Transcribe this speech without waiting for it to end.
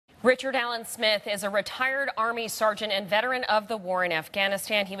Richard Allen Smith is a retired Army sergeant and veteran of the war in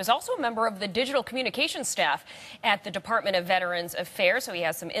Afghanistan. He was also a member of the digital communications staff at the Department of Veterans Affairs, so he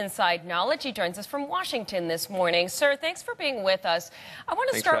has some inside knowledge. He joins us from Washington this morning. Sir, thanks for being with us. I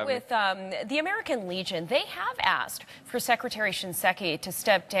want to start with the American Legion. They have asked for Secretary Shinseki to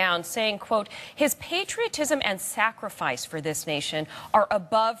step down, saying, quote, his patriotism and sacrifice for this nation are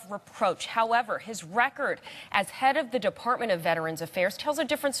above reproach. However, his record as head of the Department of Veterans Affairs tells a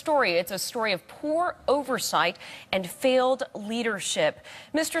different story. It's a story of poor oversight and failed leadership.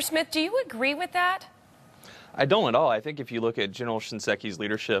 Mr. Smith, do you agree with that? I don't at all. I think if you look at General Shinseki's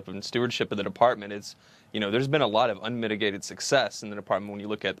leadership and stewardship of the department, it's, there's been a lot of unmitigated success in the department when you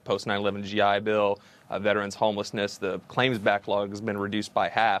look at the post 9/11 GI Bill, veterans homelessness. The claims backlog has been reduced by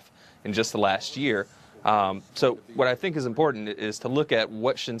half in just the last year. So what I think is important is to look at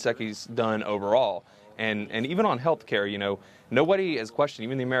what Shinseki's done overall. And even on health care, nobody has questioned,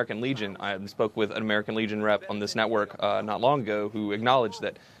 even the American Legion. I spoke with an American Legion rep on this network not long ago who acknowledged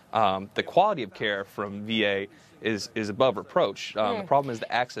that the quality of care from VA is above reproach. The problem is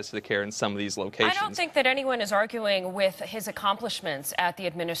the access to the care in some of these locations. I don't think that anyone is arguing with his accomplishments at the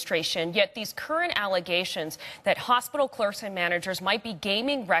administration, yet these current allegations that hospital clerks and managers might be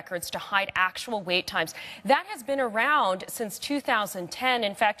gaming records to hide actual wait times, that has been around since 2010.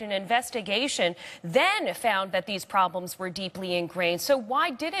 In fact, an investigation then found that these problems were deeply ingrained. So why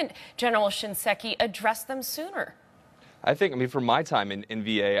didn't General Shinseki address them sooner? I think, from my time in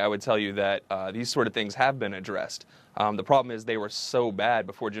VA, I would tell you that these sort of things have been addressed. The problem is they were so bad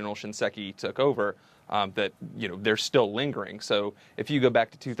before General Shinseki took over that, they're still lingering. So if you go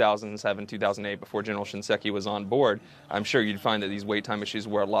back to 2007, 2008, before General Shinseki was on board, I'm sure you'd find that these wait time issues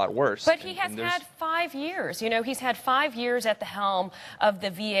were a lot worse. But he has had 5 years. He's had 5 years at the helm of the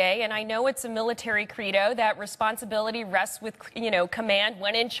VA, and I know it's a military credo that responsibility rests with, command.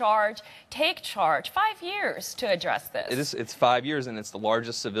 When in charge, take charge. 5 years to address this. It's 5 years, and it's the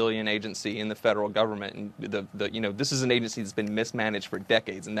largest civilian agency in the federal government. And this is an agency that's been mismanaged for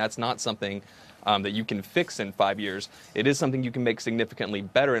decades, and that's not something that you can fix in 5 years. It is something you can make significantly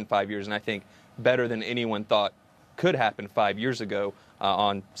better in 5 years, and I think better than anyone thought could happen 5 years ago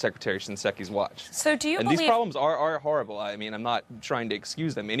on Secretary Shinseki's watch. So do you believe... these problems are horrible. I'm not trying to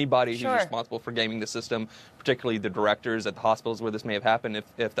excuse them. Anybody who's responsible for gaming the system, particularly the directors at the hospitals where this may have happened,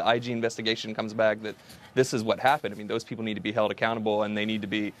 if the IG investigation comes back that this is what happened, those people need to be held accountable, and they need to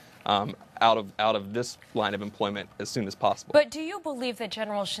be out of this line of employment as soon as possible. But do you believe that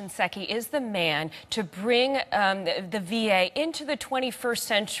General Shinseki is the man to bring the VA into the 21st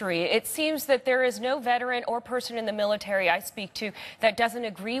century? It seems that there is no veteran or person in the military I speak to that doesn't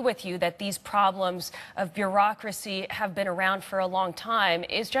agree with you that these problems of bureaucracy have been around for a long time.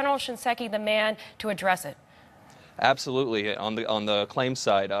 Is General Shinseki the man to address it? Absolutely. On the claims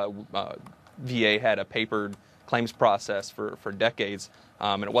side, VA had a papered claims process for decades,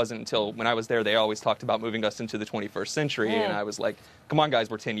 and it wasn't until when I was there they always talked about moving us into the 21st century, and I was like, come on guys,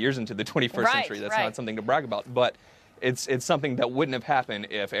 we're 10 years into the 21st century. That's not something to brag about, but it's something that wouldn't have happened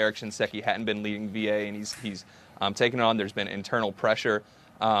if Eric Shinseki hadn't been leading VA, and he's taken it on. There's been internal pressure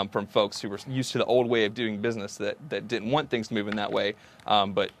from folks who were used to the old way of doing business that didn't want things to move in that way,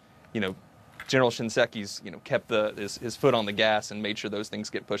 but General Shinseki's kept his foot on the gas and made sure those things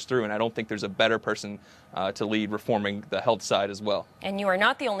get pushed through, and I don't think there's a better person to lead reforming the health side as well. And you are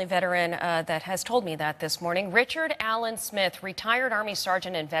not the only veteran that has told me that this morning. Richard Allen Smith, retired Army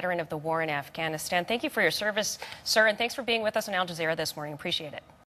sergeant and veteran of the war in Afghanistan. Thank you for your service, sir, and thanks for being with us on Al Jazeera this morning. Appreciate it.